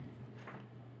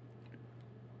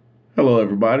Hello,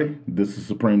 everybody. This is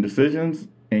Supreme Decisions,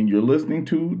 and you're listening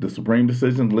to the Supreme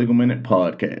Decisions Legal Minute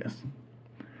podcast.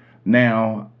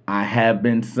 Now, I have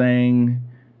been saying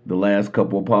the last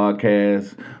couple of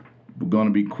podcasts, we're going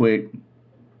to be quick.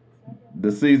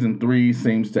 The season 3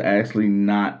 seems to actually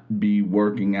not be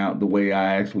working out the way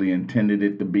I actually intended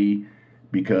it to be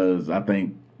because I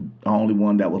think the only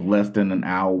one that was less than an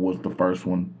hour was the first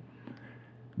one.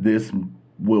 This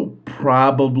will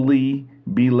probably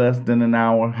be less than an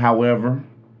hour. However,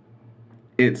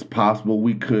 it's possible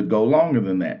we could go longer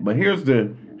than that. But here's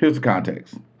the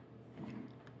context.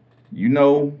 You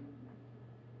know,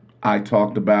 I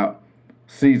talked about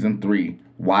season 3,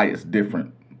 why it's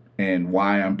different, and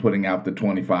why I'm putting out the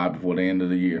 25 before the end of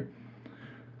the year.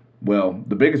 Well,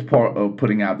 the biggest part of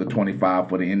putting out the 25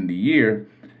 for the end of the year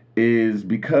is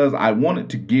because I wanted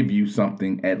to give you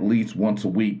something at least once a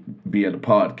week via the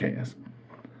podcast.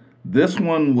 This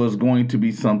one was going to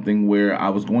be something where I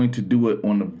was going to do it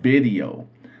on a video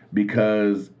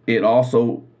because it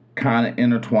also kind of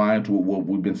intertwines with what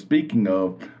we've been speaking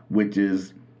of, which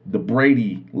is the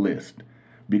Brady list.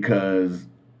 Because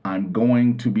I'm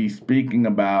going to be speaking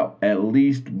about at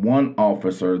least one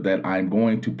officer that I'm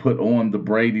going to put on the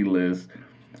Brady list.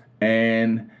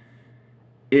 And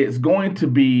it's going to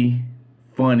be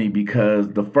funny because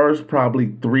the first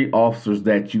probably 3 officers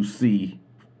that you see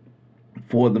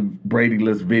for the Brady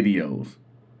list videos,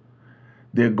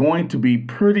 they're going to be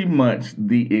pretty much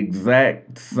the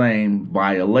exact same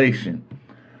violation,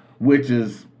 which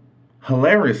is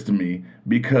hilarious to me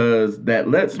because that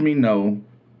lets me know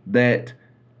that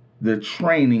the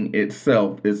training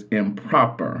itself is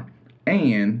improper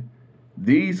and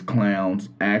these clowns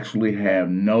actually have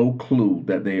no clue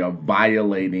that they are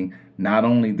violating not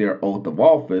only their oath of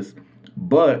office,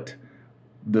 but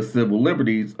the civil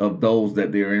liberties of those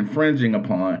that they're infringing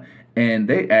upon, and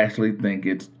they actually think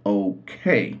it's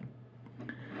okay.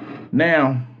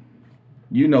 Now,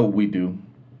 you know what we do.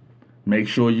 Make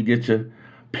sure you get your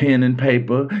pen and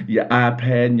paper, your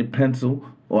iPad and your pencil,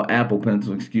 or Apple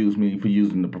Pencil, excuse me for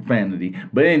using the profanity.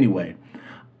 But anyway,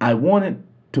 I wanted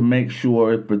to make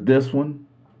sure for this one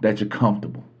that you're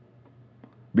comfortable.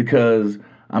 Because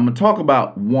I'm going to talk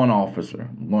about one officer.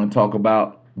 I'm going to talk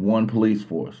about one police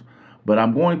force. But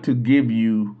I'm going to give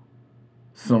you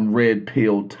some red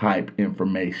pill type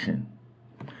information.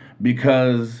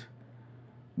 Because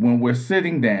when we're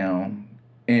sitting down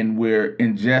and we're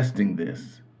ingesting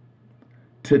this,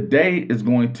 today is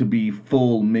going to be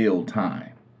full meal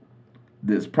time.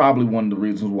 That's probably one of the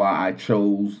reasons why I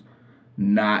chose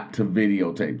not to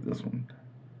videotape this one,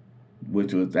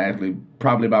 which was actually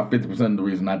probably about 50% of the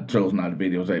reason I chose not to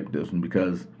videotape this one,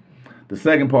 because the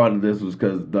second part of this was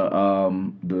because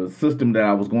the system that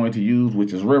I was going to use,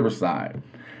 which is Riverside,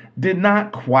 did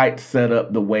not quite set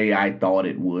up the way I thought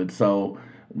it would. So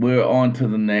we're on to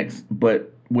the next,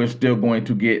 but we're still going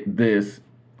to get this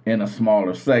in a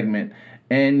smaller segment.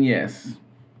 And yes,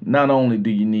 not only do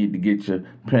you need to get your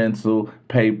pencil,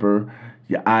 paper,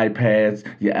 your iPads,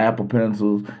 your Apple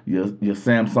Pencils, your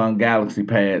Samsung Galaxy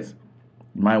Pads,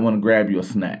 you might want to grab you a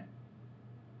snack.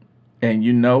 And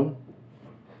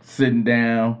sitting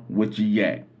down with your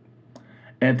yak.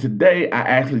 And today I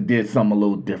actually did something a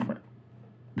little different.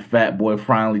 The fat boy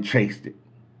finally chased it.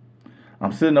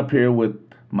 I'm sitting up here with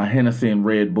my Hennessy and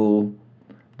Red Bull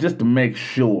just to make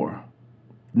sure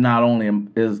not only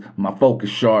is my focus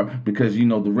sharp, because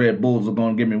the Red Bulls are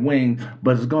going to give me wings,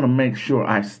 but it's going to make sure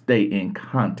I stay in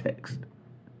context.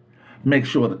 Make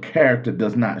sure the character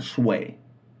does not sway.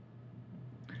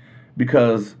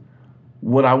 Because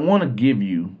what I want to give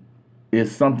you is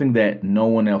something that no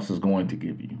one else is going to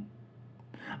give you.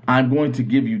 I'm going to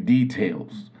give you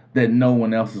details that no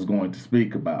one else is going to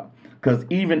speak about. Because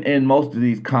even in most of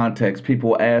these contexts,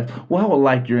 people ask, well, I would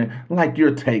like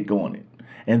your take on it.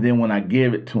 And then when I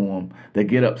give it to them, they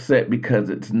get upset because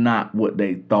it's not what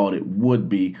they thought it would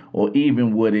be or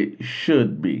even what it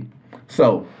should be.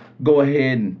 So go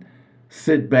ahead and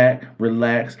sit back,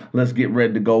 relax. Let's get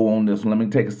ready to go on this one. Let me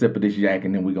take a sip of this yak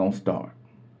and then we're going to start.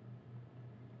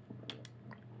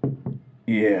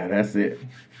 Yeah, that's it.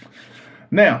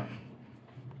 Now,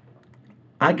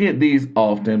 I get these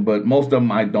often, but most of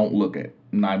them I don't look at.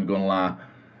 I'm not even gonna lie,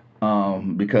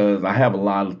 because I have a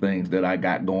lot of things that I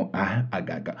got going.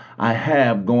 I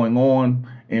have going on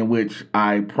in which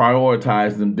I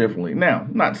prioritize them differently. Now,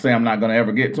 not to say I'm not gonna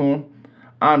ever get to them.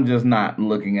 I'm just not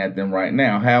looking at them right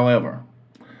now. However,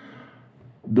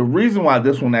 the reason why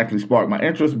this one actually sparked my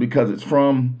interest is because it's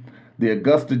from the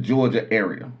Augusta, Georgia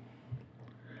area.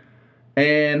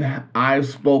 And I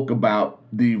spoke about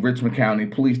the Richmond County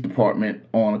Police Department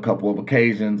on a couple of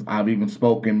occasions. I've even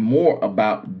spoken more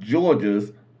about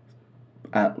Georgia's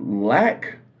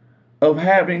lack of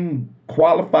having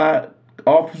qualified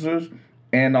officers,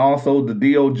 and also the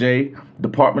DOJ,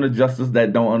 Department of Justice,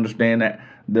 that don't understand that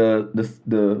the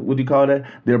what do you call that?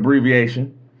 The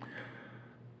abbreviation.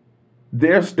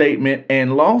 Their statement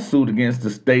and lawsuit against the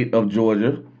state of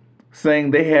Georgia,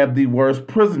 saying they have the worst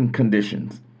prison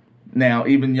conditions. Now,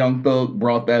 even Young Thug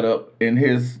brought that up in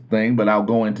his thing, but I'll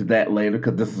go into that later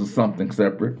because this is something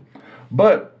separate.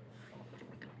 But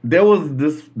there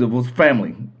was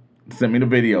family sent me the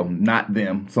video, not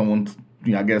them. Someone,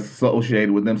 I guess,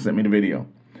 associated with them sent me the video.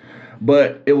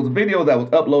 But it was a video that was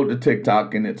uploaded to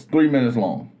TikTok, and it's 3 minutes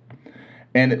long.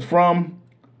 And it's from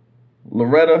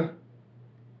Loretta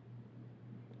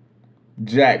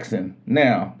Jackson.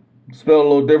 Now, spelled a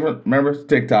little different. Remember, it's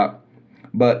TikTok.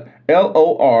 But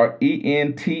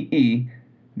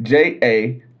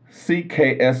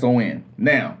LORENTEJACKSON.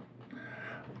 Now,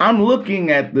 I'm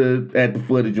looking at the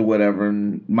footage or whatever,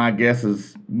 and my guess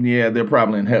is, yeah, they're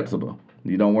probably in Hepzibah.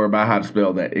 You don't worry about how to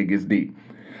spell that. It gets deep.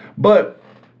 But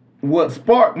what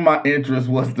sparked my interest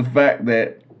was the fact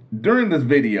that during this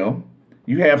video,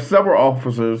 you have several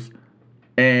officers,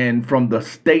 and from the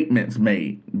statements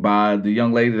made by the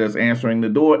young lady that's answering the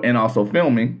door and also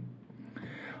filming,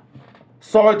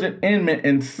 Sergeant Inmen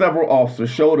and several officers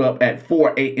showed up at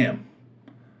 4 a.m.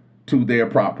 to their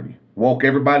property. Woke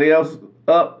everybody else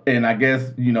up, and I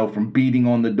guess, from beating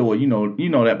on the door. You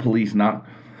know that police knock,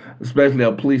 especially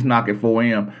a police knock at 4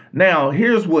 a.m. Now,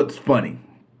 here's what's funny.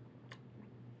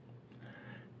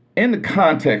 In the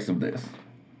context of this,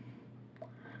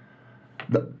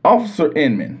 the Officer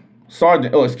Inman,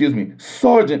 Sergeant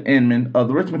Inman of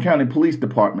the Richmond County Police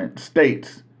Department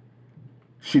states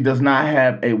she does not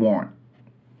have a warrant.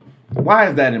 Why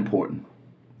is that important?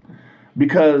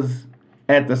 Because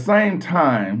at the same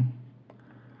time,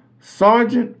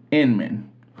 Sergeant Inman,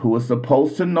 who is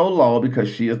supposed to know law because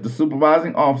she is the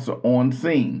supervising officer on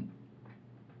scene,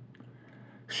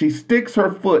 she sticks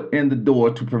her foot in the door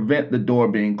to prevent the door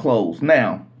being closed.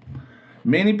 Now,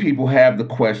 many people have the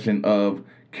question of,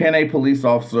 can a police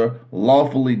officer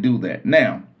lawfully do that?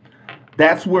 Now,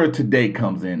 that's where today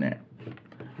comes in at.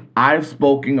 I've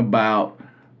spoken about,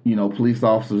 police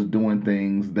officers doing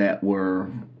things that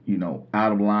were,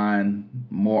 out of line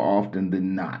more often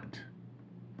than not.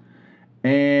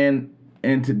 And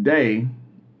today,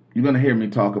 you're going to hear me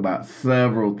talk about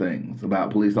several things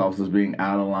about police officers being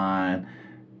out of line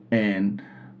and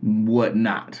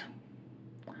whatnot.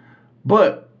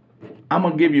 But I'm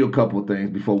going to give you a couple of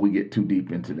things before we get too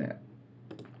deep into that.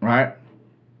 Right?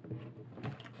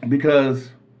 Because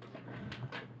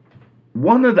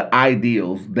one of the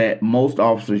ideals that most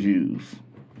officers use,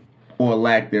 or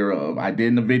lack thereof, I did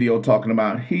in the video talking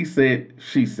about he said,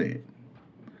 she said.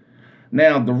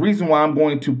 Now, the reason why I'm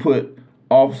going to put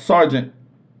Sergeant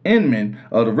Inman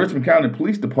of the Richmond County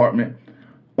Police Department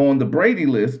on the Brady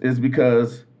list is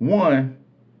because, one,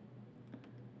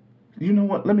 you know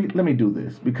what? Let me do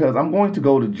this, because I'm going to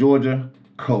go to Georgia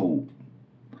Code,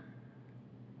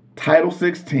 Title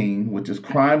 16, which is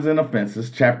Crimes and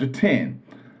Offenses, Chapter 10,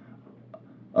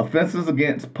 Offenses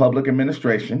Against Public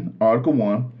Administration, Article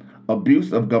 1,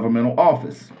 Abuse of Governmental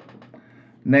Office.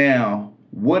 Now,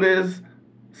 what is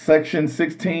Section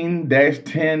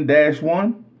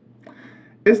 16-10-1?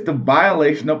 It's the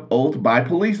violation of oath by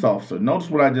police officer. Notice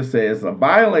what I just said. It's a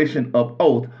violation of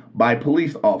oath by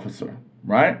police officer,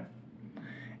 right?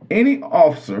 Any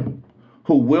officer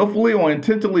who willfully or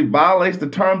intentionally violates the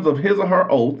terms of his or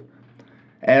her oath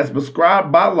as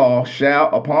prescribed by law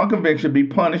shall, upon conviction, be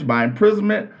punished by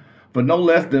imprisonment for no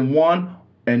less than 1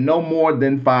 and no more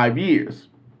than 5 years.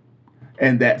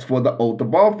 And that's for the oath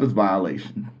of office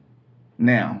violation.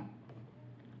 Now,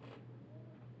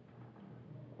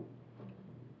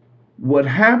 what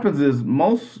happens is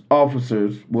most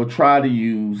officers will try to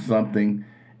use something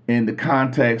in the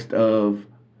context of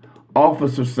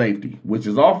officer safety, which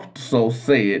is also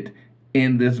said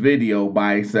in this video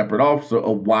by a separate officer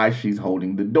of why she's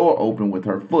holding the door open with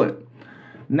her foot.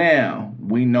 Now,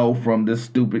 we know from this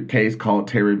stupid case called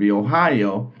Terry v.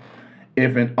 Ohio,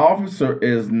 if an officer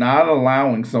is not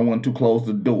allowing someone to close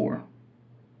the door,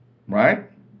 right?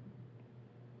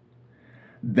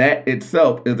 That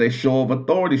itself is a show of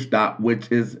authority stop, which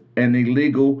is an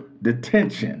illegal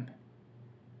detention.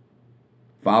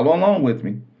 Follow along with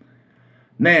me.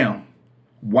 Now,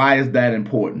 why is that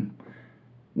important?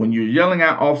 When you're yelling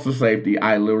out officer safety,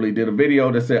 I literally did a video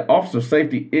that said officer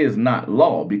safety is not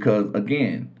law because,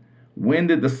 again, when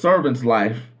did the servant's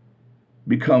life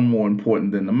become more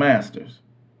important than the master's?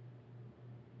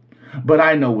 But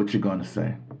I know what you're going to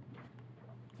say.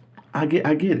 I get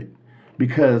it.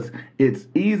 Because it's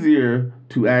easier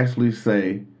to actually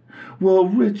say, well,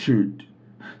 Richard,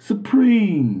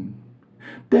 Supreme,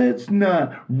 that's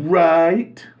not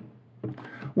right.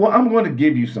 Well, I'm going to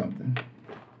give you something,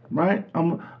 right?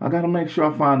 I got to make sure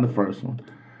I find the first one.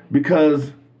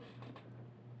 Because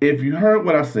if you heard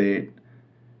what I said,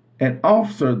 an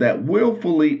officer that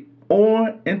willfully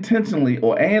or intentionally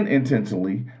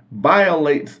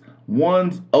violates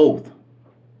one's oath,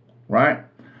 right?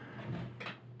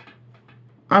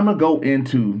 I'm going to go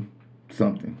into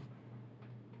something.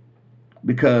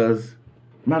 Because,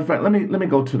 matter of fact, let me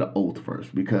go to the oath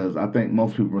first, because I think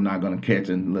most people are not going to catch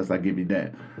it unless I give you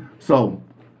that. So,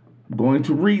 I'm going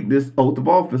to read this oath of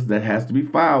office that has to be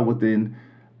filed within,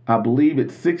 I believe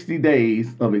it's 60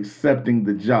 days of accepting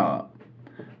the job.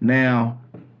 Now,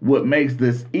 what makes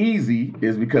this easy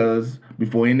is because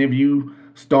before any of you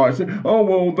start saying, oh,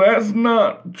 well, that's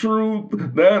not true,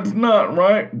 that's not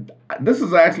right. This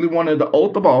is actually one of the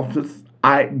oath of office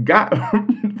I got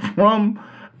from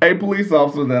a police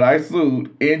officer that I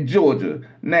sued in Georgia.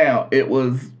 Now, it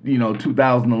was,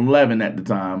 2011 at the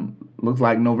time. Looks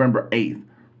like November 8th.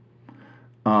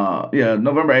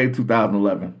 November 8th,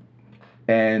 2011.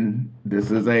 And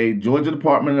this is a Georgia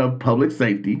Department of Public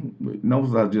Safety.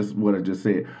 Notice what I just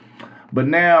said. But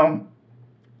now,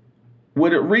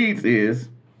 what it reads is,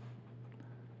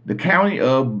 the county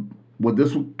of, what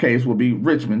this case will be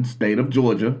Richmond, state of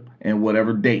Georgia, and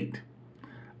whatever date.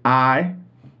 I,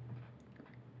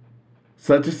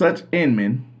 such and such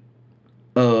Inmen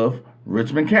of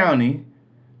Richmond County,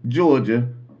 Georgia,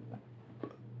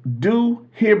 do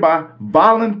hereby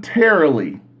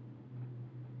voluntarily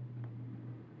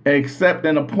accept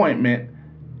an appointment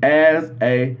as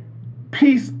a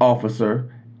peace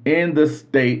officer in the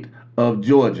state of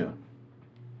Georgia.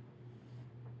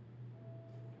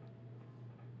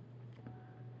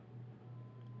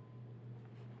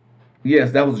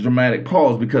 Yes, that was a dramatic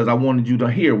pause because I wanted you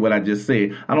to hear what I just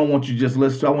said. I don't want you to just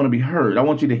listen. I want to be heard. I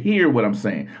want you to hear what I'm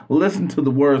saying. Listen to the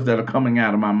words that are coming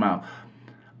out of my mouth.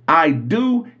 I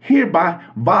do hereby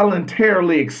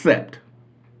voluntarily accept.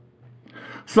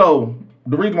 So,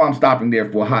 the reason why I'm stopping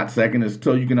there for a hot second is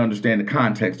so you can understand the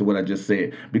context of what I just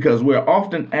said. Because we're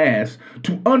often asked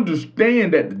to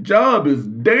understand that the job is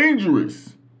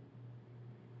dangerous.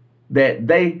 That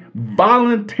they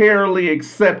voluntarily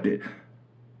accept it.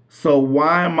 So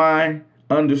why am I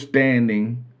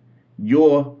understanding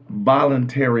your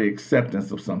voluntary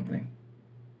acceptance of something?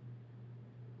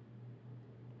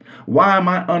 Why am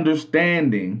I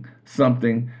understanding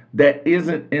something that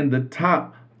isn't in the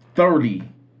top 30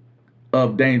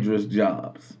 of dangerous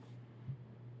jobs?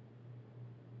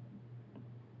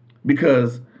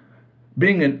 Because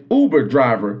being an Uber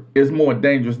driver is more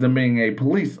dangerous than being a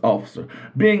police officer.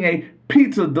 Being a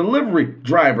pizza delivery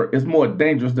driver is more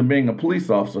dangerous than being a police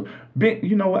officer.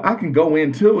 You know what? I can go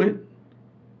into it.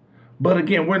 But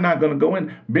again, we're not going to go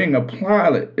in. Being a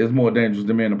pilot is more dangerous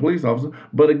than being a police officer.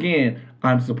 But again,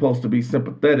 I'm supposed to be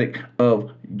sympathetic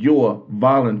of your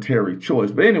voluntary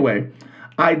choice. But anyway,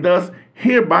 I thus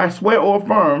hereby swear or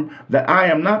affirm that I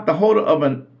am not the holder of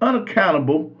an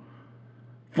unaccountable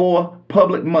for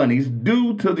public monies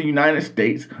due to the United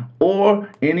States or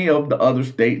any of the other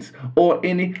states or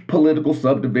any political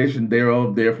subdivision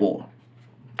thereof, therefore.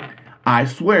 I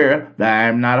swear that I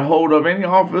am not a holder of any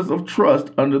office of trust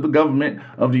under the government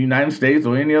of the United States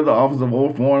or any other office of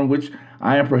or foreign which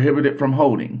I am prohibited from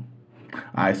holding.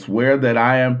 I swear that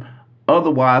I am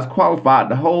otherwise qualified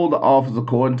to hold the office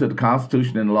according to the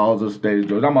Constitution and laws of the state of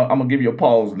Georgia. I'm going to give you a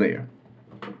pause there.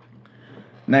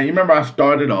 Now, you remember I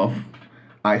started off,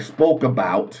 I spoke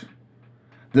about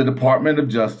the Department of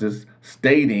Justice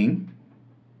stating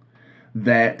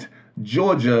that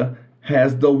Georgia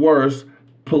has the worst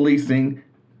policing,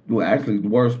 well, actually the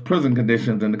worst prison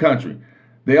conditions in the country.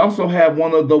 They also have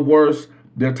one of the worst,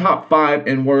 their top 5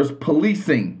 and worst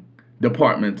policing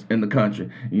departments in the country.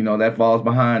 That falls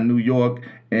behind New York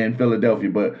and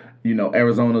Philadelphia, but,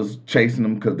 Arizona's chasing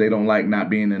them because they don't like not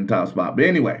being in the top spot. But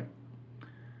anyway,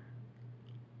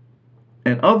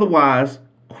 and otherwise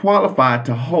qualified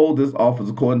to hold this office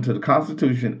according to the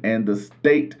Constitution and the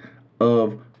state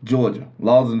of Georgia,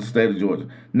 laws in the state of Georgia.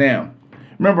 Now,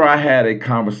 remember I had a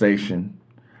conversation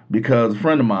because a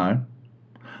friend of mine,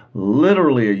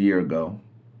 literally a year ago,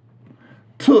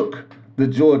 took the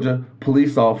Georgia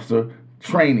police officer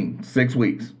training 6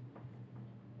 weeks.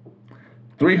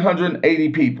 380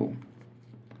 people.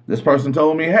 This person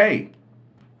told me, hey,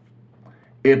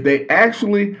 if they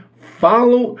actually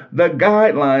follow the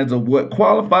guidelines of what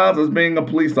qualifies as being a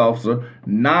police officer,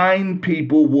 9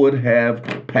 people would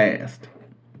have passed.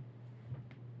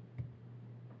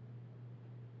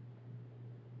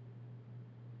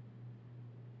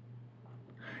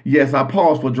 Yes, I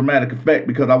paused for dramatic effect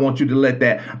because I want you to let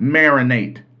that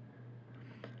marinate.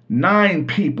 9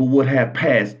 people would have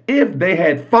passed if they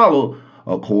had followed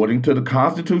according to the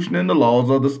Constitution and the laws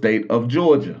of the state of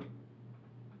Georgia.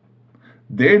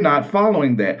 They're not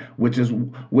following that, which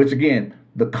again,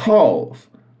 the cause.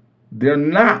 They're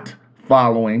not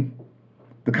following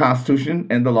the Constitution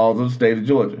and the laws of the state of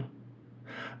Georgia.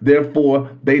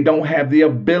 Therefore, they don't have the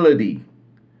ability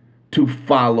to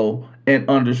follow and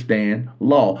understand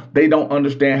law. They don't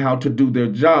understand how to do their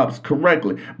jobs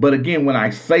correctly. But again, when I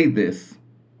say this,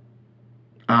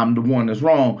 I'm the one that's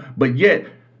wrong. But yet,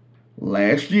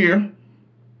 last year,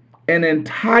 an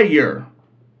entire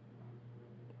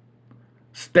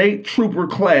state trooper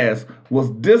class was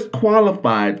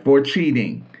disqualified for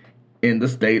cheating in the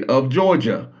state of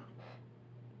Georgia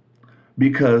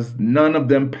because none of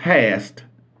them passed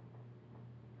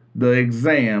the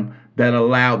exam that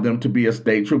allowed them to be a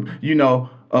state trooper,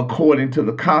 according to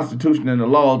the Constitution and the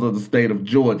laws of the state of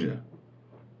Georgia.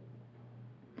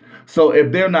 So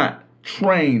if they're not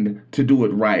trained to do it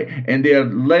right and they're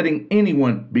letting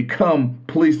anyone become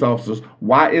police officers,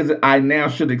 why is it I now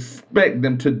should expect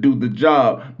them to do the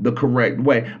job the correct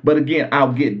way? But again,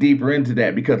 I'll get deeper into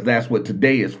that because that's what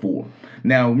today is for.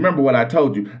 Now, remember what I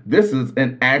told you. This is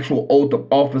an actual oath of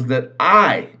office that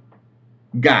I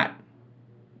got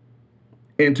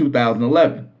in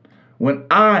 2011 when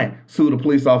I sued a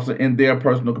police officer in their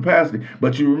personal capacity.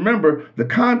 But you remember the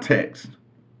context.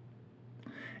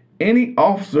 Any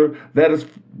officer that is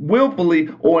willfully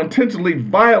or intentionally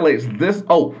violates this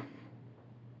oath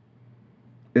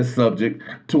is subject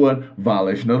to a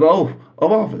violation of the oath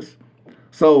of office.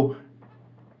 So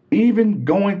even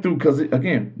going through, because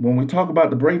again, when we talk about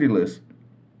the Brady list,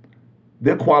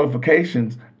 their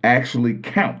qualifications actually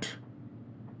count.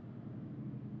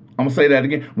 I'm going to say that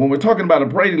again. When we're talking about a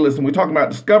Brady list and we're talking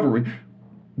about discovery,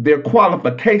 their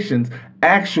qualifications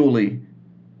actually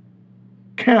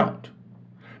count.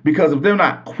 Because if they're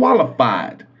not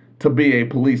qualified to be a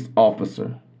police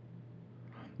officer,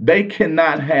 they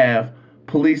cannot have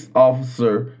police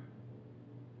officer.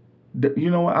 You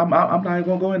know what? I'm not even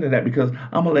going to go into that because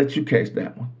I'm going to let you catch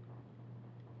that one.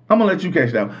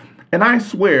 And I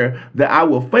swear that I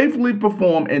will faithfully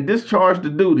perform and discharge the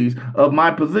duties of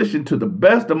my position to the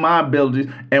best of my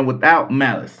abilities and without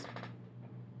malice.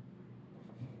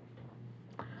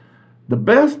 The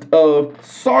best of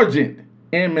Sergeant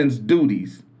Inmen's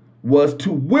duties was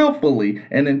to willfully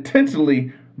and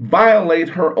intentionally violate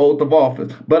her oath of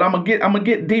office. But I'm gonna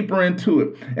get deeper into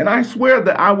it. And I swear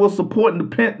that I will support and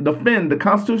defend the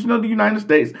Constitution of the United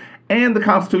States and the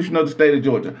Constitution of the state of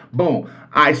Georgia. Boom.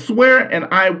 I swear and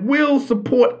I will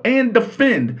support and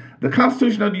defend the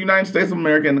Constitution of the United States of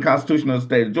America and the Constitution of the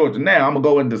state of Georgia. Now I'm gonna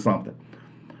go into something.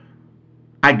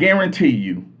 I guarantee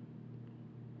you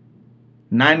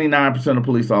 99% of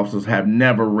police officers have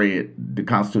never read the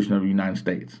Constitution of the United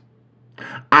States.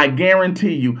 I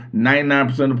guarantee you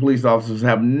 99% of police officers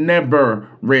have never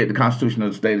read the Constitution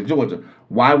of the state of Georgia.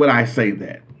 Why would I say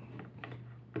that?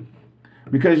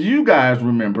 Because you guys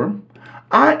remember,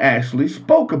 I actually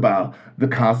spoke about the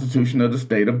Constitution of the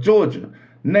state of Georgia.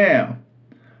 Now,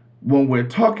 when we're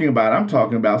talking about, I'm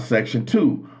talking about Section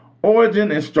 2,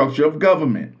 Origin and Structure of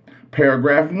Government.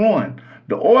 Paragraph 1,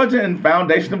 the origin and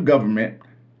foundation of government,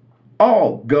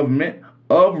 all government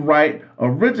of right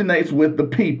originates with the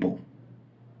people.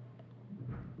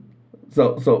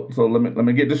 So let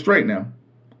me get this straight now.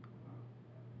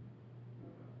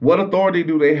 What authority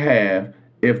do they have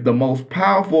if the most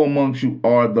powerful amongst you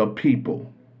are the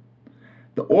people?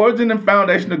 The origin and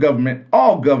foundation of government,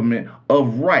 all government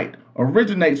of right,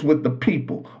 originates with the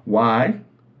people. Why?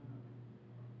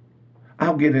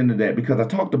 I'll get into that because I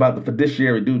talked about the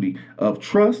fiduciary duty of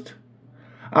trust.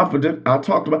 I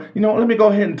talked about, let me go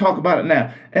ahead and talk about it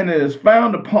now. And it is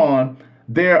found upon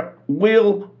their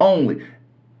will only.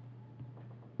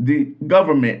 The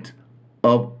government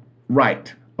of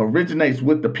right originates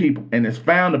with the people and is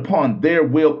found upon their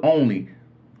will only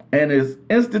and is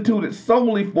instituted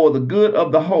solely for the good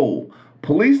of the whole.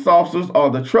 Police officers are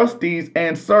the trustees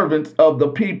and servants of the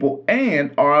people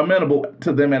and are amenable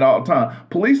to them at all times.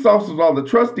 Police officers are the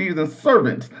trustees and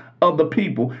servants of the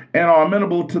people and are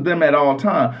amenable to them at all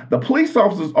times. The police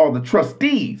officers are the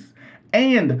trustees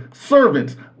and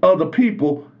servants of the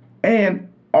people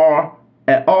and are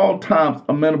at all times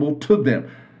amenable to them.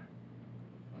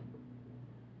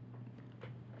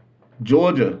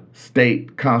 Georgia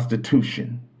State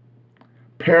Constitution,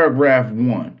 paragraph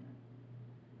 1.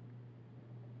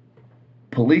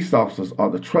 Police officers are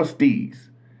the trustees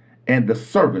and the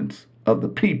servants of the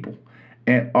people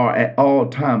and are at all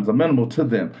times amenable to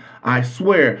them. I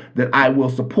swear that I will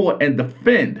support and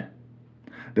defend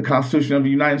the Constitution of the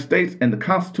United States and the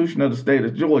Constitution of the state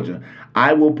of Georgia.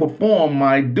 I will perform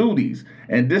my duties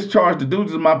and discharge the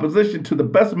duties of my position to the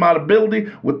best of my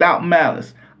ability without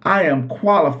malice. I am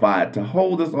qualified to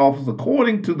hold this office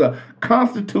according to the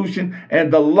Constitution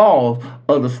and the laws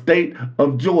of the state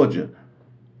of Georgia.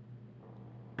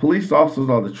 Police officers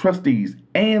are the trustees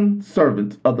and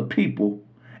servants of the people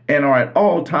and are at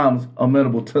all times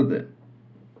amenable to them.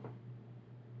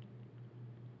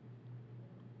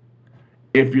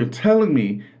 If you're telling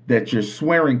me that you're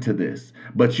swearing to this,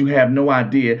 but you have no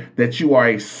idea that you are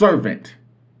a servant,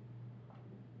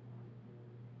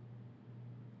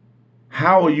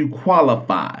 how are you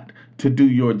qualified to do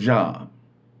your job?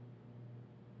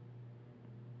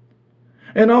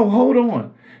 And oh, hold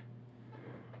on.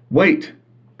 Wait,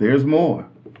 there's more.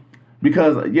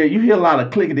 Because, yeah, you hear a lot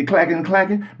of clickety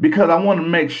clacking, because I want to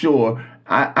make sure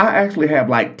I actually have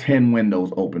like 10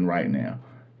 windows open right now.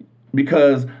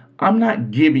 Because I'm not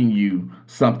giving you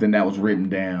something that was written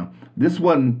down. This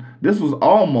was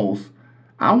almost,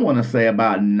 I want to say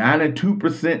about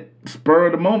 92% spur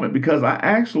of the moment, because I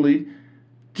actually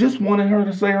just wanted her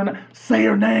to say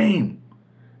her name.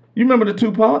 You remember the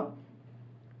Tupac?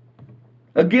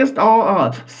 Against all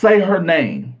odds, say her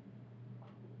name.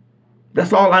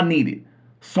 That's all I needed.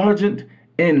 Sergeant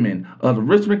Inmen of the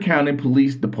Richmond County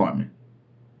Police Department.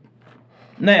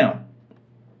 Now,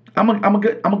 I'm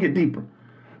gonna get deeper,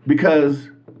 because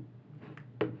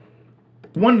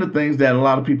one of the things that a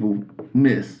lot of people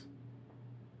miss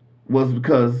was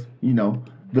because,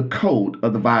 the code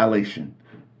of the violation,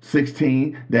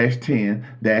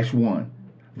 16-10-1,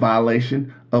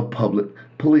 violation of public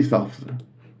police officer.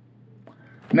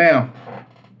 Now,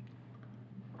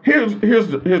 here's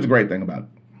the great thing about it.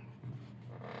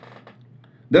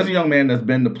 There's a young man that's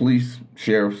been the police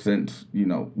sheriff since,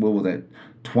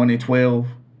 2012.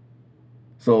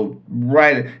 So,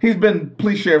 he's been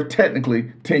police sheriff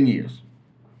technically 10 years.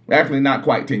 Actually, not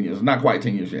quite 10 years. Not quite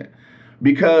 10 years yet.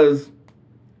 Because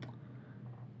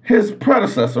his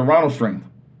predecessor, Ronald Strength,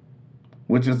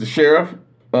 which is the sheriff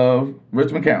of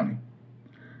Richmond County.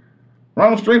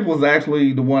 Ronald Strength was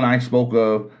actually the one I spoke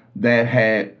of that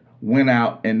had went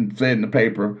out and said in the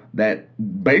paper that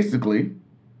basically,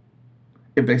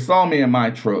 if they saw me in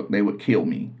my truck, they would kill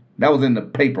me. That was in the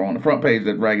paper, on the front page of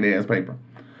that raggedy ass paper.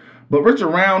 But Richard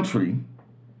Roundtree,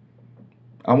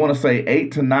 I want to say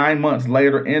 8 to 9 months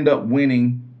later, ended up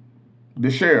winning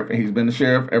the sheriff, and he's been the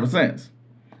sheriff ever since.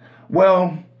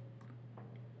 Well,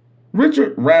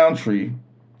 Richard Roundtree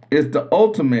is the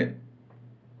ultimate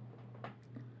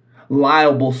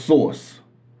liable source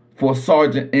for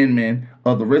Sergeant Inmen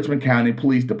of the Richmond County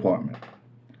Police Department.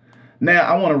 Now,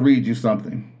 I want to read you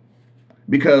something,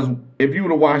 because if you were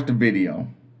to watch the video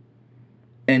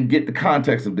and get the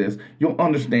context of this, you'll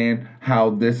understand how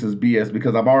this is BS,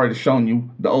 because I've already shown you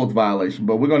the oath violation,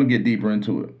 but we're going to get deeper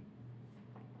into it.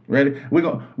 Ready? We're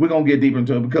going to get deeper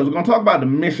into it, because we're going to talk about the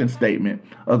mission statement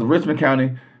of the Richmond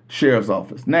County Sheriff's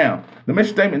Office. Now, the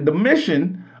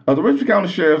mission of the Richmond County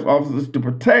Sheriff's Office is to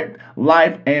protect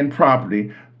life and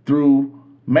property through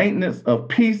maintenance of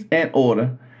peace and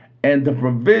order and the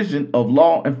provision of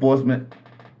law enforcement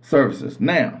services.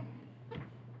 Now,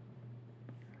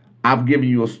 I've given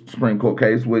you a Supreme Court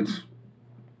case which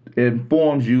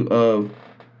informs you of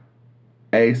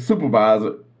a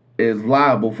supervisor is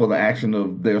liable for the action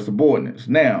of their subordinates.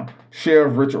 Now,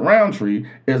 Sheriff Richard Roundtree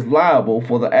is liable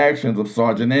for the actions of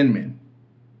Sergeant Inmen.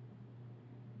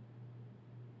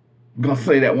 I'm going to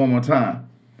say that one more time.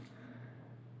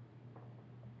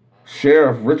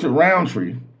 Sheriff Richard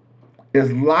Roundtree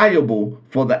is liable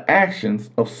for the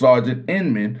actions of Sergeant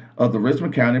Inmen of the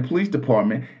Richmond County Police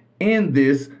Department in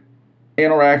this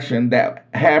interaction that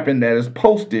happened, that is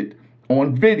posted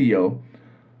on video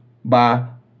by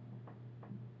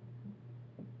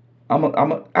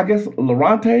I guess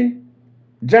Lorante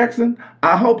Jackson.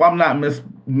 I hope I'm not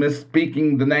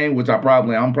misspeaking the name, which I'm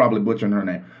probably butchering her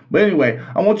name. But anyway,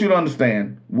 I want you to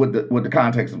understand what the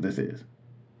context of this is.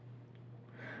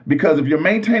 Because if you're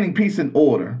maintaining peace and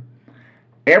order,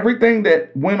 everything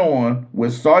that went on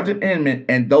with Sergeant Inmen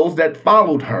and those that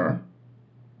followed her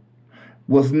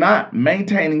was not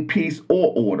maintaining peace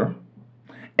or order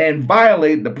and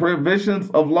violated the provisions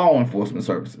of law enforcement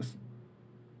services.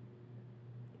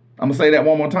 I'm going to say that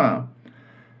one more time.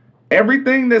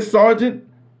 Everything that Sergeant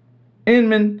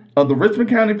Inmen of the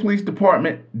Richmond County Police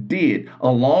Department did,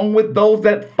 along with those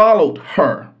that followed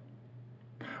her,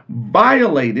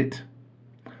 violated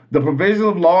the provisions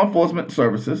of law enforcement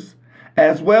services,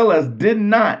 as well as did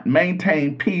not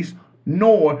maintain peace,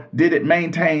 nor did it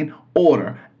maintain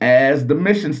order, as the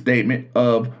mission statement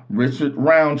of Richard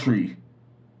Roundtree.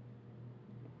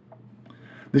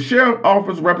 The sheriff's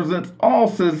office represents all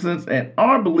citizens, and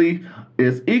our belief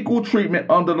is equal treatment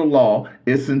under the law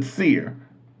is sincere.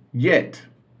 Yet,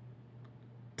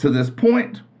 to this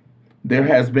point, there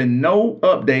has been no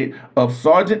update of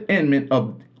Sergeant Inmen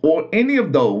or any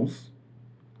of those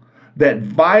that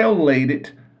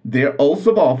violated their oaths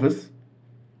of office,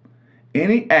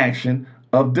 any action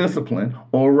of discipline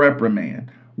or reprimand,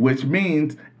 which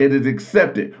means it is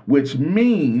accepted, which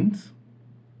means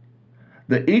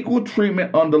the equal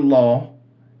treatment under law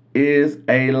is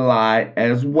a lie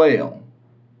as well.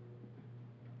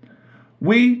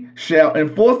 We shall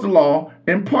enforce the law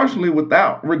impartially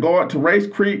without regard to race,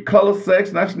 creed, color,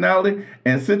 sex, nationality,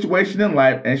 and situation in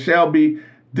life, and shall be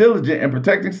diligent in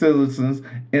protecting citizens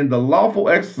in the lawful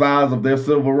exercise of their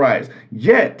civil rights.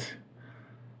 Yet,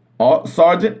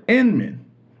 Sergeant Inmen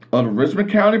of the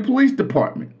Richmond County Police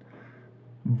Department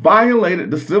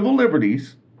violated the civil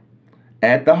liberties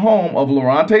at the home of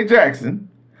Lorante Jackson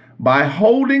by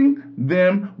holding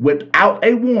them without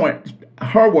a warrant.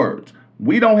 Her words,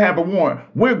 "We don't have a warrant.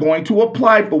 We're going to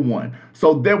apply for one."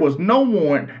 So there was no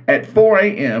warrant at 4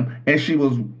 a.m. and she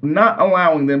was not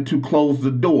allowing them to close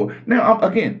the door. Now,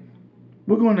 again,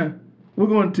 we're going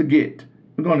to get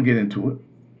into it.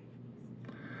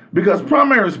 Because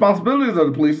primary responsibilities of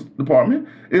the police department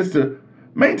is to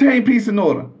maintain peace and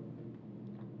order.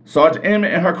 Sergeant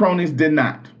Inmen and her cronies did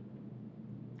not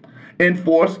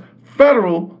enforce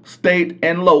federal, state,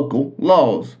 and local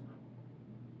laws.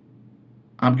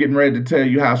 I'm getting ready to tell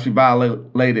you how she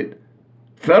violated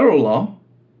federal law.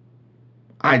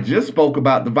 I just spoke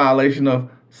about the violation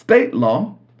of state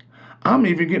law. I'm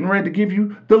even getting ready to give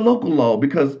you the local law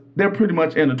because they're pretty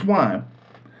much intertwined.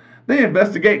 They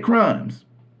investigate crimes.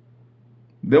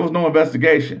 There was no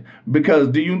investigation because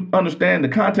do you understand the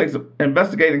context of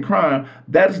investigating crime?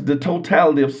 That's the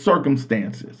totality of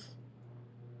circumstances.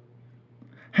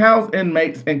 House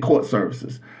inmates and court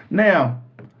services. Now,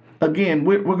 again,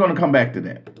 we're going to come back to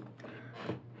that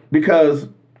because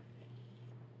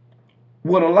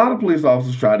what a lot of police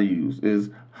officers try to use is,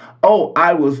 oh,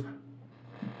 I was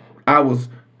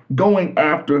going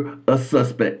after a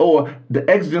suspect, or the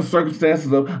exigent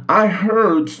circumstances of I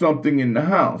heard something in the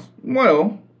house.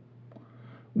 Well,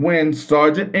 when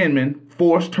Sergeant Inmen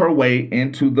forced her way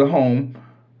into the home,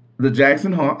 the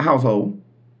Jackson household,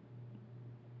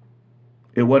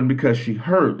 it wasn't because she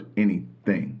heard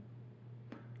anything.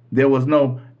 There was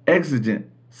no exigent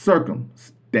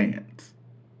circumstance.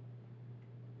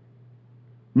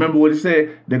 Remember what he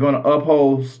said? They're going to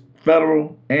uphold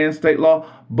federal and state law.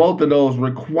 Both of those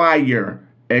require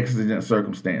exigent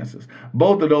circumstances.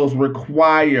 Both of those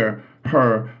require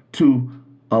her to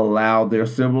allow their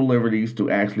civil liberties to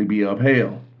actually be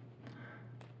upheld.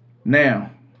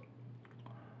 Now,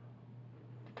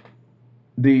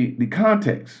 the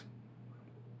context.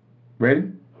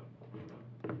 Ready?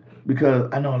 Because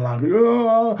I know a lot of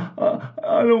people,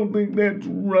 I don't think that's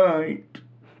right.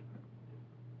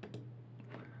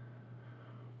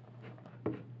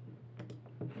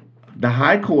 The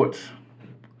high courts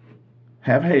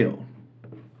have held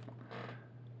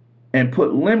and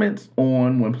put limits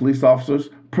on when police officers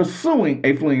pursuing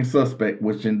a fleeing suspect,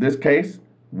 which in this case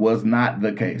was not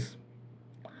the case.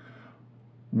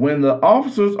 When the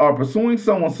officers are pursuing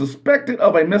someone suspected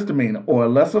of a misdemeanor or a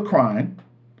lesser crime,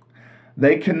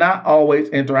 they cannot always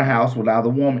enter a house without a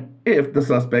warrant if the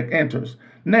suspect enters.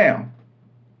 Now,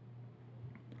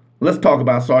 let's talk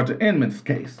about Sergeant Inman's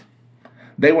case.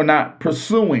 They were not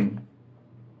pursuing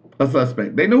a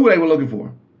suspect. They knew who they were looking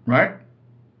for, right?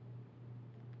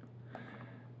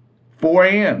 4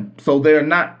 a.m. So they're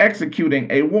not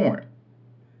executing a warrant.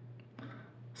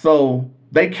 So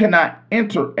they cannot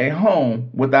enter a home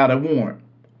without a warrant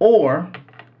or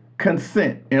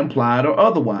consent, implied or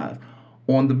otherwise.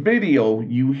 On the video,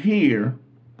 you hear,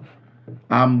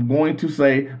 I'm going to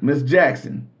say, Miss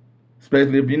Jackson,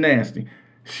 especially if you're nasty,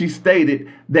 she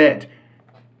stated that,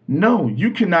 no,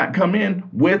 you cannot come in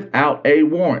without a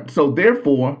warrant. So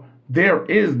therefore, there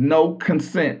is no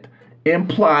consent,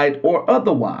 implied or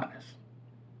otherwise.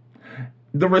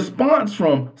 The response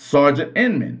from Sergeant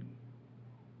Inmen,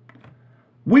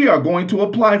 we are going to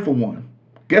apply for one.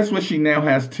 Guess what she now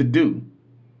has to do?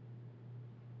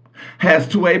 Has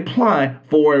to apply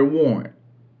for a warrant.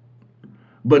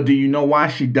 But do you know why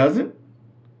she doesn't?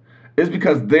 It's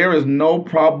because there is no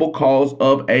probable cause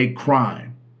of a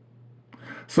crime.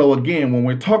 So again, when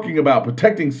we're talking about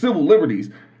protecting civil liberties,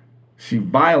 she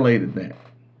violated that.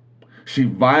 She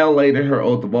violated her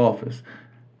oath of office.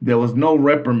 There was no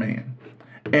reprimand.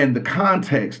 And the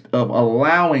context of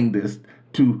allowing this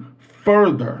to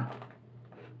further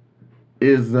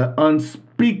is an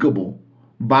unspeakable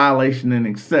violation and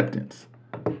acceptance.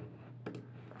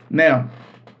 Now,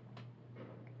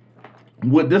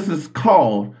 what this is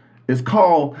called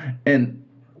an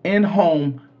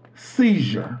in-home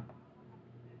seizure.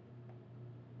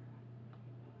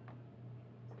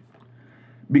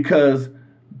 Because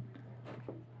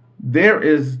there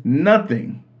is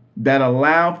nothing that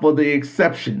allows for the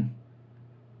exception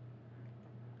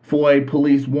for a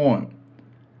police warrant.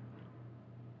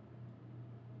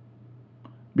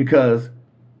 Because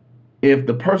if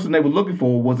the person they were looking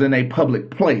for was in a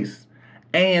public place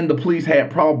and the police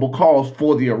had probable cause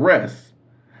for the arrest,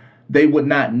 they would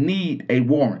not need a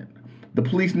warrant. The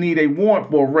police need a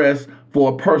warrant for arrest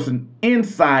for a person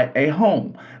inside a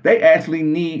home. They actually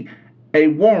need a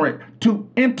warrant to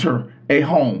enter a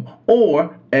home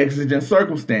or exigent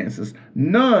circumstances,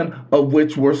 none of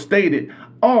which were stated,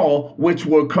 all which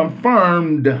were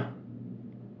confirmed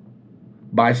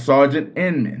by Sergeant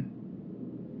Inmen.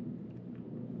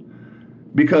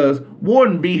 Because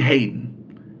Warden B. Hayden,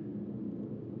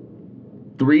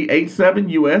 387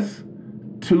 U.S.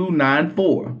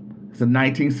 294, it's a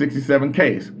 1967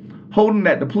 case, holding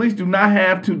that the police do not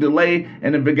have to delay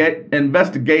an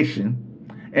investigation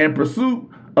in pursuit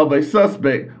of a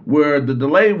suspect where the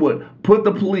delay would put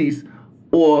the police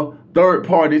or third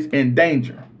parties in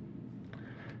danger.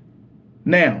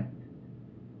 Now,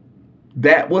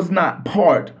 that was not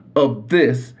part of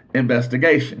this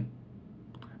investigation,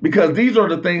 because these are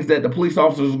the things that the police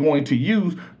officers are going to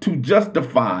use to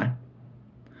justify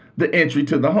the entry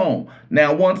to the home.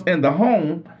 Now, once in the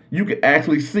home, you can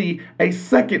actually see a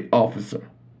second officer.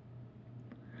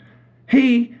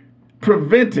 He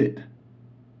prevented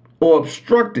or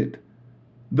obstructed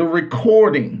the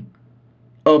recording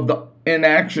of the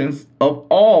inactions of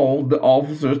all the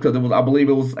officers, because I believe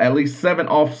it was at least 7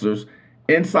 officers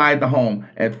inside the home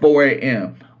at 4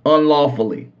 a.m.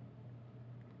 unlawfully,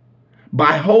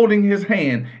 by holding his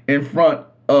hand in front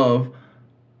of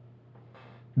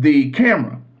the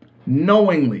camera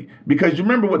knowingly. Because you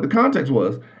remember what the context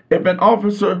was. If an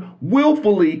officer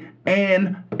willfully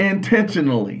and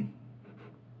intentionally,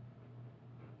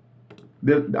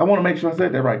 I want to make sure I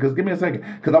said that right, because give me a second,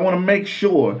 because I want to make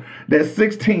sure that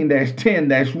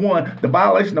 16-10-1, the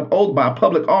violation of oath by a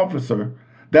public officer,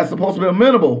 that's supposed to be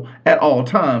amenable at all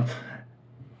times.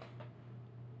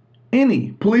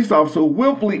 Any police officer who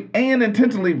willfully and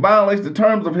intentionally violates the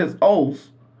terms of his oaths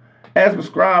as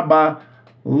prescribed by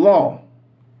law,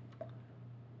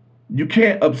 you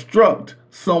can't obstruct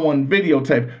someone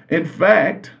videotape. In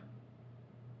fact,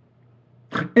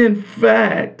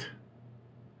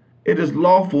 it is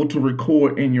lawful to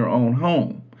record in your own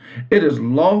home. It is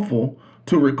lawful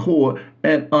to record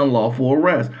an unlawful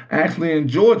arrest. Actually, in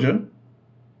Georgia,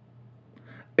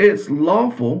 it's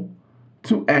lawful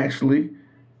to actually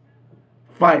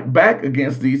fight back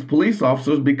against these police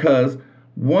officers, because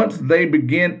once they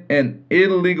begin an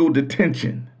illegal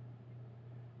detention,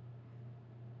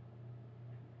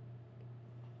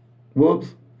 whoops,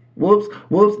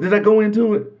 did I go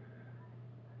into it?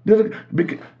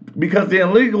 Because the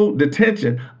illegal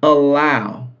detention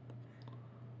allow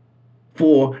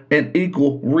for an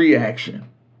equal reaction.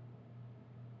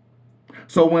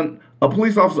 So when a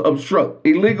police officer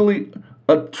illegally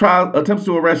attempts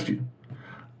to arrest you,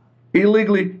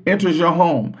 illegally enters your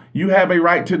home, you have a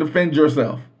right to defend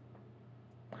yourself.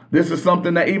 This is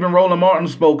something that even Roland Martin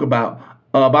spoke about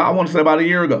I want to say about a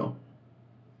year ago.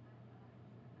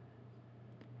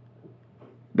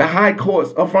 The high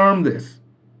courts affirmed this.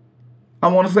 I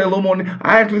want to say a little more.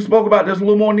 I actually spoke about this a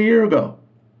little more than a year ago.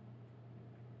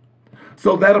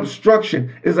 So that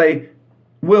obstruction is a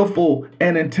willful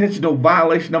and intentional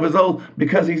violation of his oath,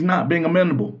 because he's not being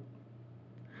amenable.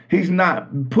 He's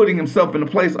not putting himself in the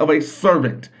place of a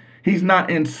servant. He's not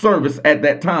in service at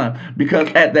that time, because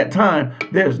at that time,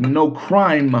 there's no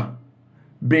crime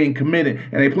being committed.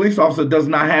 And a police officer does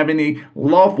not have any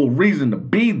lawful reason to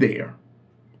be there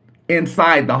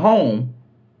inside the home.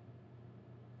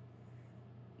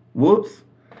 Whoops.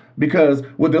 Because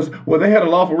they had a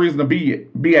lawful reason to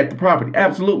be at the property.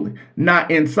 Absolutely. Not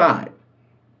inside.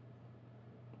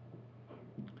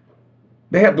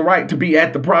 They have the right to be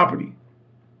at the property.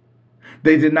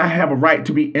 They did not have a right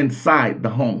to be inside the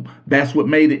home. That's what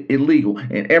made it illegal.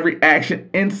 And every action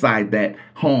inside that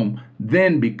home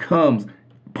then becomes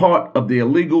part of the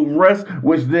illegal arrest,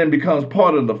 which then becomes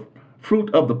part of the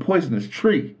fruit of the poisonous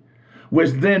tree,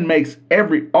 which then makes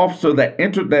every officer that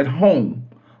entered that home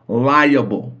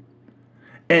liable.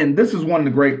 And this is one of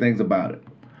the great things about it.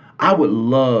 I would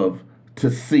love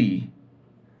to see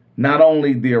not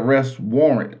only the arrest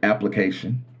warrant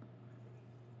application,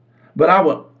 But I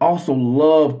would also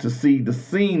love to see the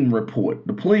scene report,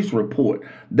 the police report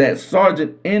that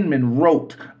Sergeant Inmen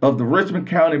wrote of the Richmond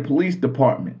County Police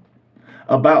Department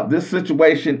about this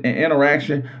situation and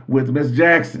interaction with Miss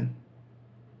Jackson.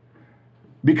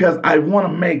 Because I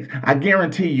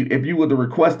guarantee you, if you were to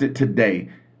request it today,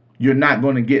 you're not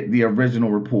going to get the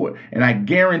original report. And I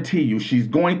guarantee you, she's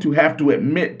going to have to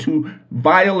admit to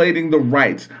violating the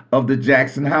rights of the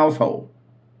Jackson household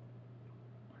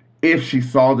if she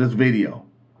saw this video.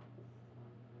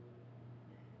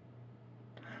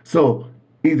 So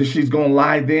either she's going to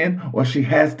lie then or she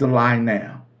has to lie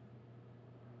now.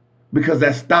 Because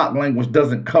that stock language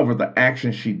doesn't cover the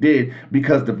action she did,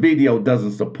 because the video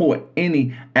doesn't support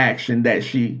any action that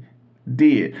she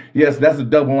did. Yes, that's a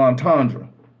double entendre.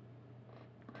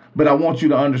 But I want you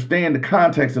to understand the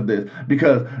context of this,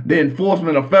 because the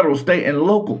enforcement of federal, state, and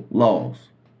local laws,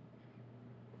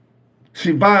 she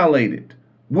violated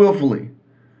willfully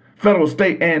federal,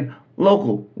 state, and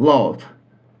local laws.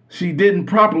 She didn't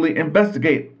properly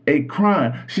investigate a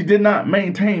crime. She did not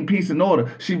maintain peace and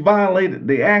order. She violated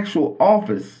the actual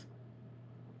office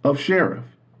of sheriff.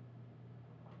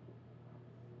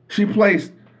 She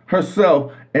placed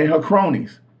herself and her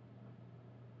cronies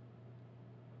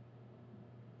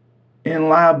in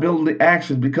liability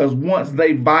actions, because once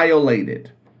they violate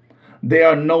it, they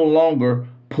are no longer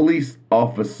police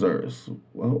officers.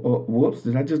 Whoops,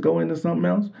 did I just go into something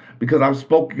else? Because I've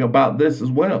spoken about this as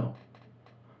well.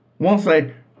 Once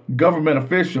a government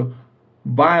official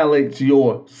violates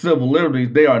your civil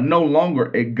liberties, they are no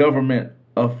longer a government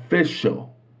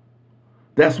official.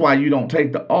 That's why you don't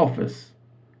take the office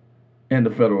in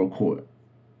the federal court.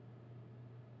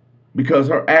 Because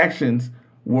her actions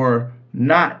were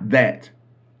not that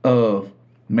of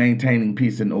maintaining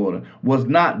peace and order, was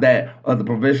not that of the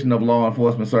provision of law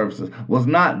enforcement services, was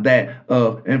not that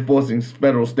of enforcing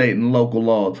federal, state, and local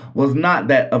laws, was not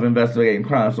that of investigating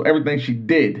crime. So everything she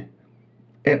did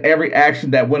and every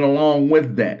action that went along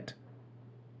with that,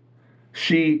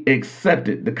 she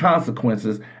accepted the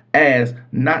consequences as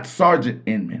not Sergeant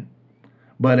Inman,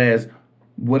 but as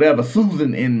whatever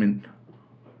Susan Inman,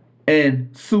 and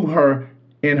sue her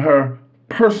in her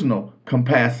personal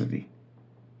capacity.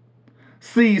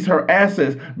 Seize her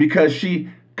assets because she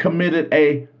committed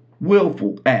a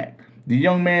willful act. The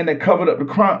young man that covered up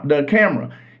the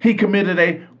camera, he committed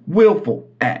a willful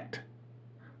act.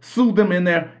 Sue them in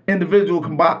their individual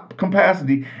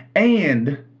capacity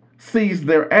and seize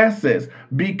their assets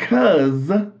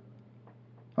because,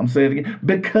 I'm saying it again,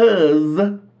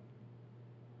 because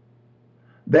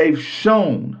they've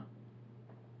shown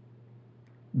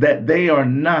that they are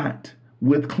not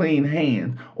with clean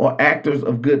hands or actors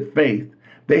of good faith.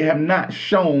 They have not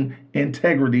shown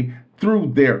integrity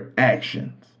through their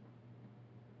actions.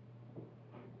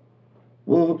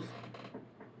 Whoops.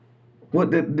 What,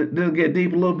 did it get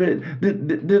deep a little bit?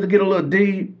 Did it get a little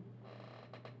deep?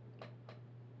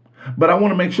 But I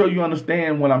want to make sure you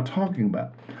understand what I'm talking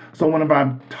about. So whenever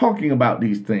I'm talking about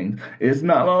these things, it's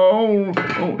not, oh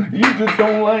you just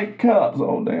don't like cops.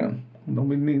 Oh, damn. Don't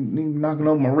be knocking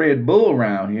over my Red Bull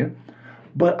around here.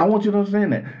 But I want you to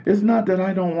understand that. It's not that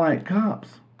I don't like cops.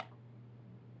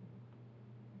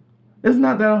 It's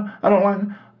not that I don't like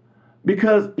them.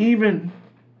 Because even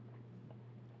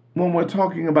when we're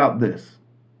talking about this,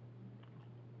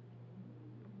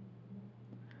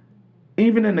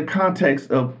 even in the context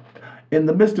of, in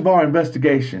the midst of our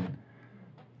investigation,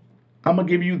 I'm going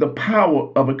to give you the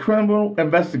power of a criminal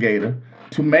investigator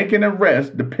to make an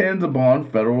arrest depends upon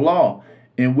federal law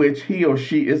in which he or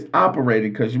she is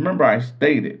operating. Because remember, I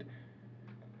stated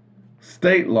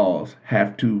state laws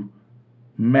have to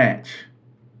match,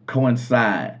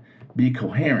 coincide, be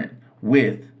coherent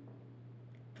with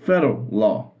federal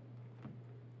law.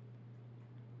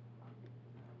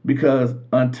 Because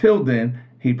until then,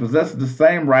 he possesses the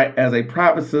same right as a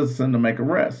private citizen to make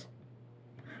arrests.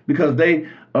 Because they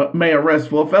may arrest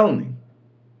for a felony.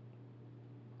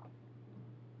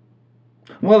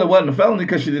 Well, it wasn't a felony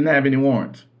because she didn't have any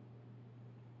warrants.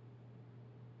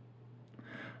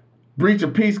 Breach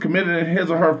of peace committed in his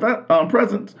or her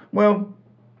presence. Well,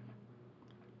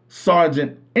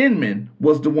 Sergeant Inman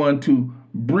was the one to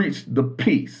breach the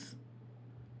peace.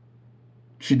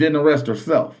 She didn't arrest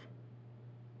herself.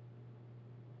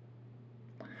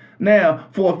 Now,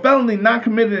 for a felony not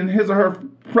committed in his or her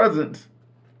presence,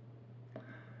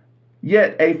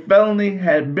 yet a felony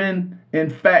had been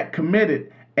in fact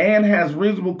committed and has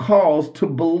reasonable cause to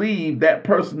believe that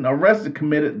person arrested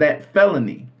committed that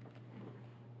felony.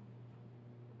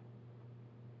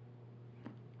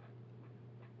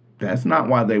 That's not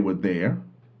why they were there.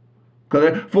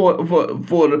 Because for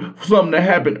something that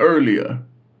happened earlier.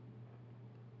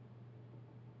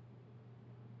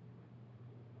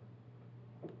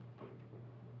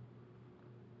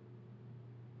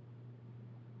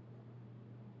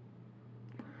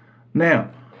 Now,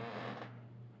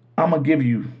 I'm gonna give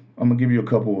you a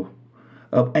couple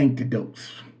of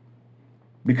antidotes.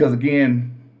 Because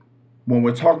again, when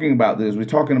we're talking about this, we're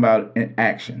talking about an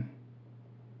action.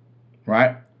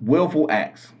 Right? Willful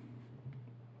acts.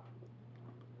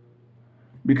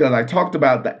 Because I talked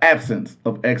about the absence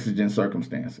of exigent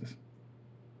circumstances.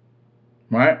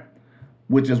 Right?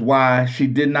 Which is why she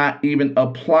did not even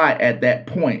apply at that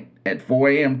point at 4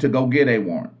 a.m. to go get a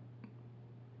warrant.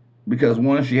 Because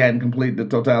one, she hadn't completed the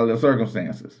totality of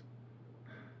circumstances.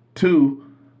 Two,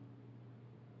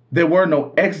 there were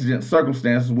no exigent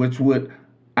circumstances which would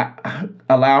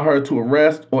allow her to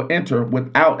arrest or enter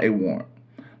without a warrant.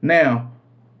 Now,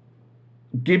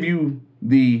 give you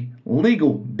the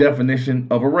legal definition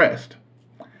of arrest.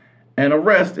 An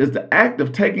arrest is the act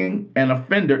of taking an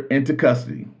offender into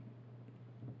custody.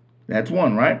 That's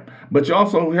one, right? But you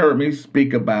also heard me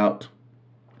speak about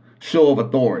show of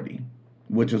authority,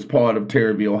 which is part of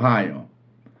Terryville, Ohio.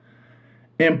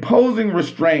 Imposing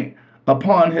restraint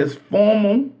upon his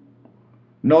formal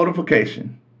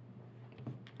notification.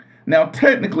 Now,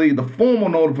 technically, the formal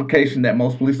notification that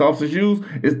most police officers use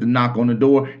is to knock on the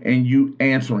door and you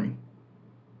answering.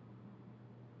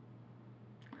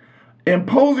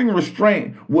 Imposing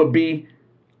restraint would be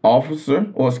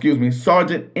Sergeant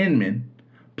Inmen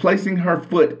placing her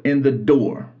foot in the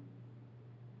door.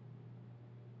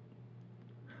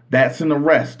 That's an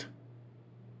arrest.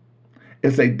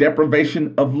 It's a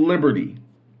deprivation of liberty.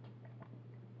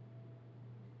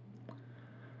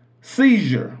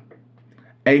 Seizure.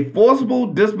 A forcible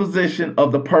disposition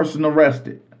of the person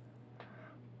arrested.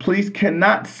 Police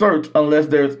cannot search unless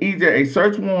there's either a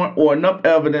search warrant or enough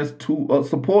evidence to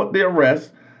support the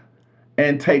arrest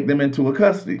and take them into a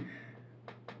custody.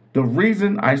 The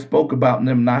reason I spoke about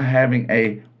them not having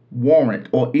a warrant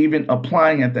or even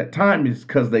applying at that time is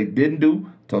because they didn't do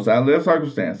totality of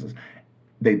circumstances.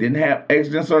 They didn't have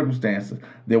exigent circumstances.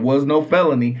 There was no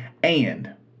felony,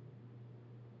 and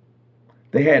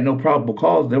they had no probable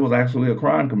cause. There was actually a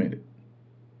crime committed.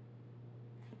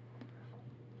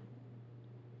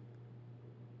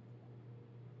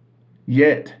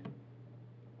 Yet,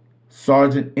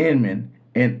 Sergeant Inman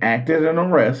enacted an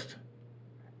arrest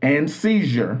and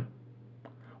seizure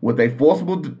with a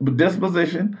forcible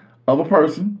disposition of a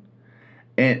person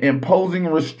and imposing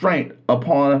restraint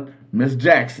upon Miss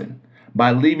Jackson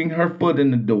by leaving her foot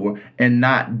in the door and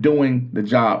not doing the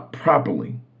job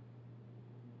properly.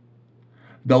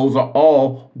 Those are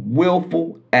all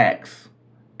willful acts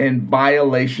in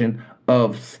violation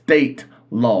of state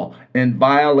law, in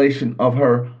violation of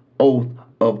her oath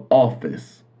of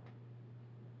office.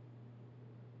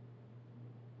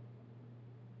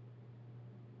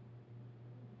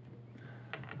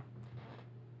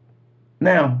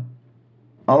 Now,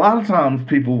 a lot of times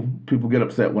people get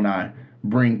upset when I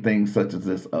bring things such as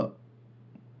this up.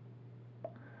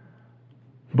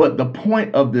 But the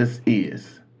point of this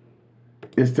is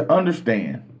to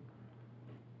understand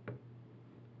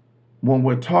when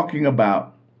we're talking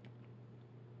about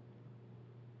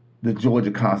the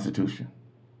Georgia Constitution,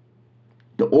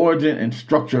 the origin and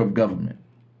structure of government,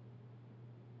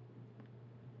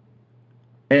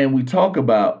 and we talk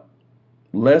about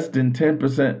less than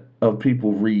 10% of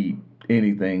people read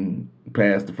anything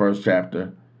past the first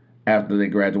chapter after they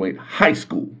graduate high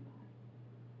school.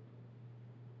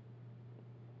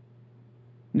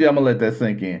 Yeah, I'm going to let that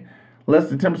sink in. Less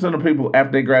than 10% of people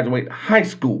after they graduate high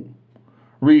school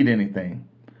read anything.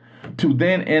 To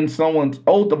then in someone's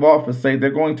oath of office say they're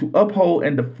going to uphold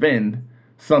and defend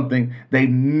something they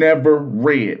never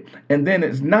read. And then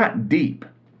it's not deep.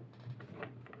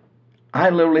 I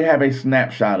literally have a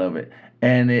snapshot of it,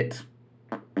 and it's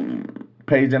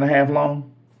page and a half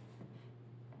long.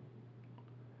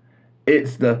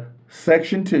 It's the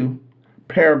section 2,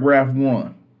 paragraph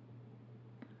 1.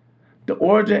 The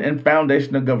origin and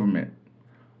foundation of government.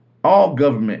 All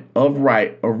government of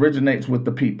right originates with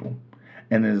the people,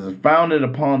 and it is founded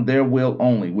upon their will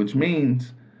only, which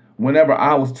means whenever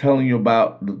I was telling you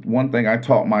about the one thing I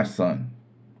taught my son,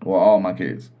 or all my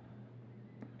kids,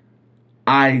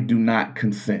 I do not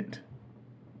consent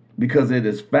because it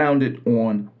is founded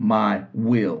on my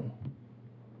will.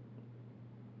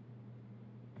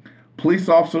 Police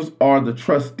officers are the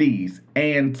trustees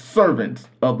and servants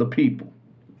of the people.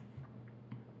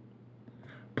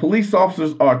 Police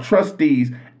officers are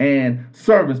trustees and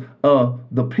servants of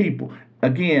the people.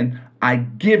 Again, I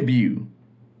give you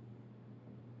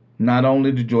not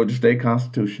only the Georgia State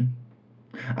Constitution,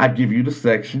 I give you the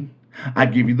section, I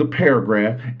give you the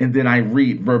paragraph, and then I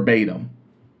read verbatim.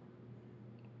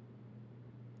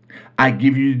 I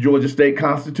give you the Georgia State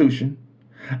Constitution,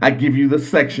 I give you the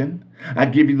section, I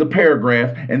give you the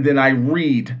paragraph, and then I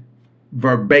read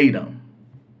verbatim.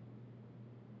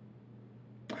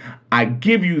 I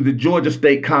give you the Georgia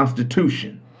State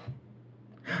Constitution.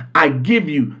 I give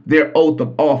you their oath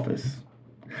of office.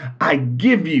 I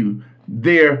give you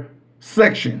their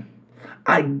section.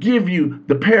 I give you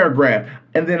the paragraph,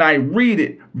 and then I read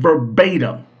it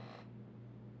verbatim.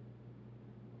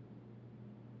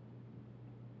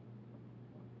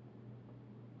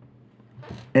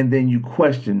 And then you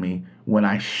question me when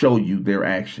I show you their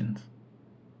actions.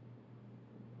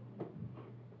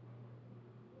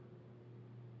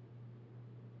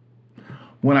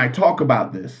 When I talk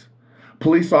about this,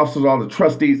 police officers are the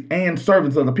trustees and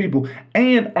servants of the people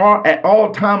and are at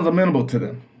all times amenable to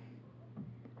them.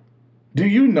 Do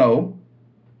you know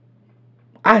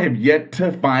I have yet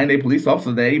to find a police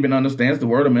officer that even understands the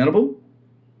word amenable?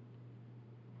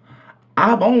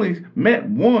 I've only met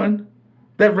one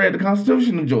that read the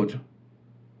Constitution of Georgia.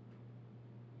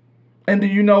 And do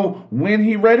you know when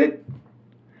he read it?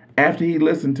 After he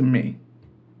listened to me.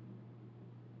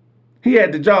 He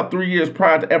had the job 3 years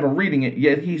prior to ever reading it,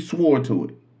 yet he swore to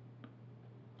it.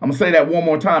 I'm going to say that one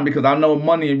more time because I know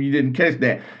many of you didn't catch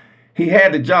that. He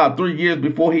had the job 3 years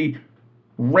before he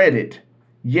read it,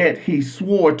 yet he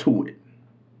swore to it.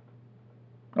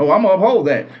 Oh, I'm going to uphold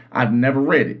that. I've never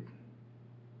read it.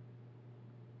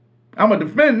 I'm going to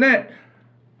defend that.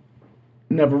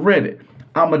 Never read it.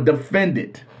 I'm going to defend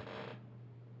it.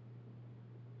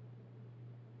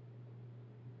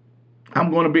 I'm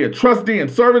going to be a trustee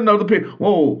and servant of the people.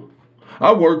 Whoa,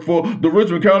 I work for the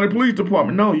Richmond County Police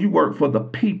Department. No, you work for the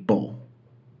people.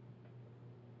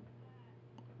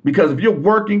 Because if you're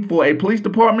working for a police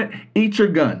department, eat your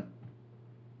gun.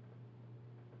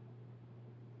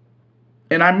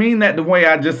 And I mean that the way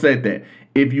I just said that.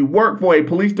 If you work for a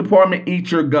police department,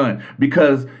 eat your gun.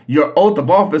 Because your oath of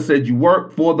office said you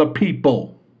work for the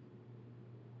people.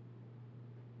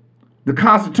 The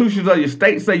constitutions of your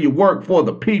state say you work for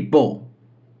the people.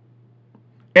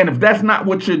 And if that's not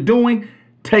what you're doing,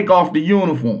 take off the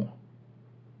uniform.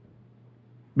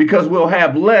 Because we'll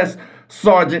have less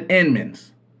Sergeant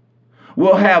Inmens.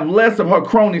 We'll have less of her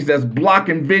cronies that's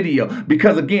blocking video.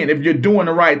 Because again, if you're doing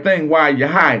the right thing, why are you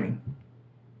hiding?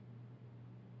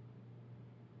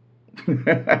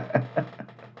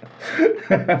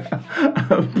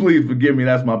 Please forgive me,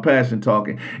 that's my passion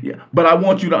talking. Yeah, but I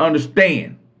want you to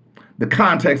understand the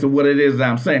context of what it is that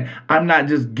I'm saying. I'm not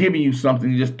just giving you something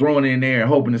and just throwing it in there and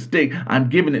hoping to stick. I'm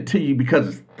giving it to you because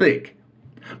it's thick.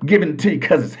 I'm giving it to you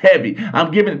because it's heavy. I'm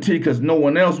giving it to you because no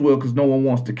one else will, because no one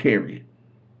wants to carry it.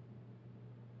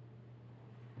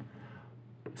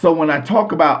 So when I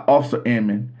talk about Officer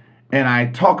Inmen and I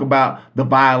talk about the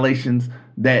violations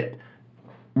that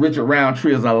Richard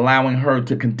Roundtree is allowing her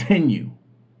to continue,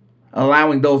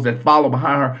 allowing those that follow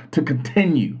behind her to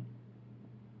continue.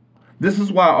 This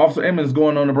is why Officer Inmen is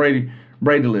going on the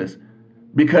Brady list.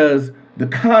 Because the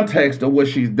context of what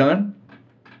she's done,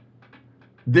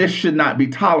 this should not be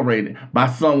tolerated by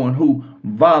someone who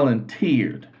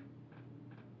volunteered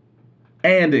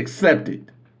and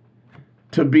accepted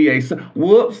to be a...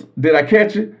 Whoops, did I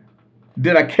catch it?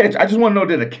 I just want to know,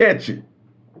 did I catch it?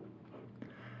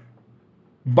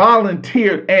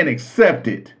 Volunteered and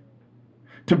accepted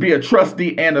to be a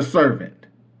trustee and a servant.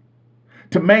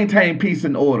 To maintain peace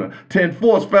and order, to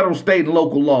enforce federal, state, and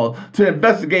local laws, to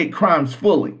investigate crimes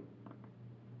fully,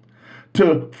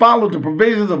 to follow the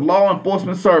provisions of law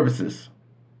enforcement services,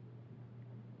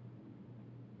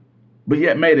 but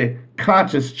yet made a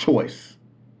conscious choice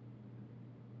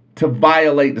to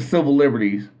violate the civil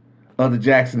liberties of the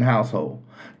Jackson household,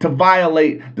 to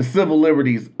violate the civil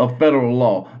liberties of federal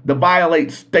law, to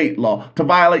violate state law, to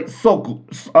violate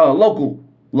local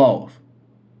laws.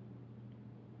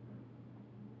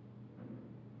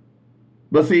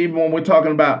 But see, even when we're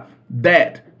talking about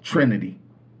that Trinity,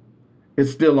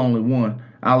 it's still only one.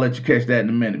 I'll let you catch that in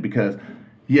a minute because,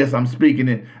 yes, I'm speaking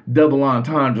in double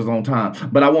entendres on time.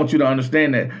 But I want you to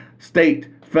understand that state,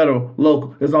 federal,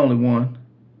 local, there's only one.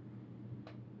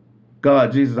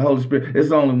 God, Jesus, the Holy Spirit,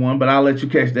 it's only one. But I'll let you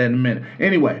catch that in a minute.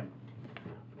 Anyway,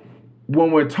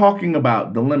 when we're talking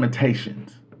about the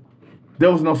limitations,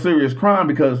 there was no serious crime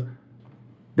because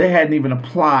they hadn't even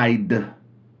applied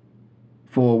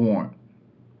for a warrant.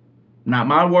 Not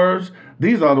my words.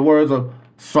 These are the words of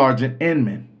Sergeant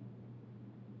Inmen.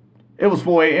 It was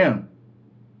 4 a.m.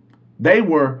 They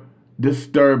were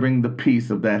disturbing the peace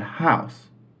of that house.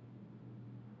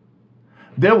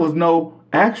 There was no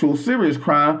actual serious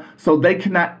crime, so they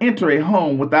cannot enter a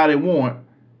home without a warrant,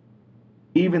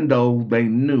 even though they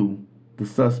knew the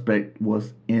suspect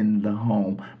was in the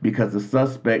home, because the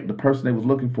suspect, the person they was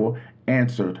looking for,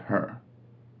 answered her.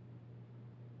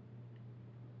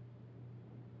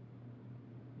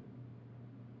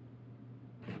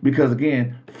 Because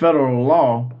again, federal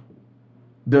law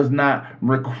does not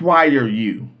require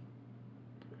you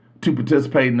to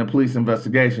participate in a police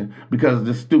investigation because of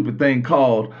this stupid thing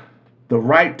called the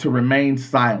right to remain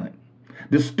silent.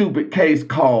 This stupid case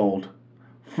called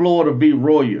Florida v.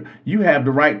 Royer. You have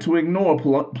the right to ignore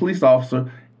a police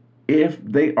officer if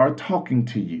they are talking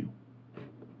to you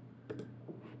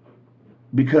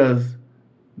because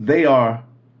they are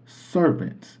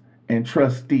servants and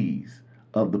trustees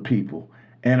of the people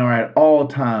and are at all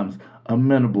times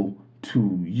amenable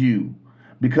to you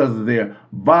because of their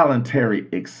voluntary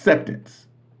acceptance.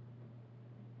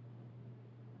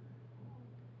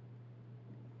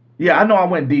 Yeah, I know I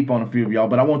went deep on a few of y'all,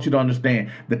 but I want you to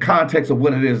understand the context of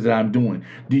what it is that I'm doing.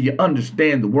 Do you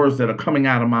understand the words that are coming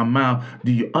out of my mouth?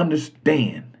 Do you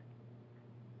understand?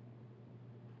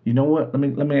 You know what?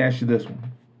 Let me ask you this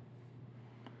one.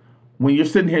 When you're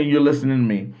sitting here and you're listening to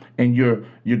me and you're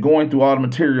going through all the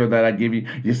material that I give you,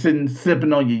 you're sitting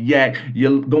sipping on your yak,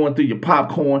 you're going through your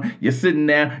popcorn, you're sitting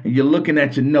there and you're looking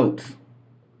at your notes.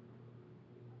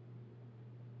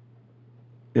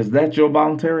 Is that your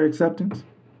voluntary acceptance?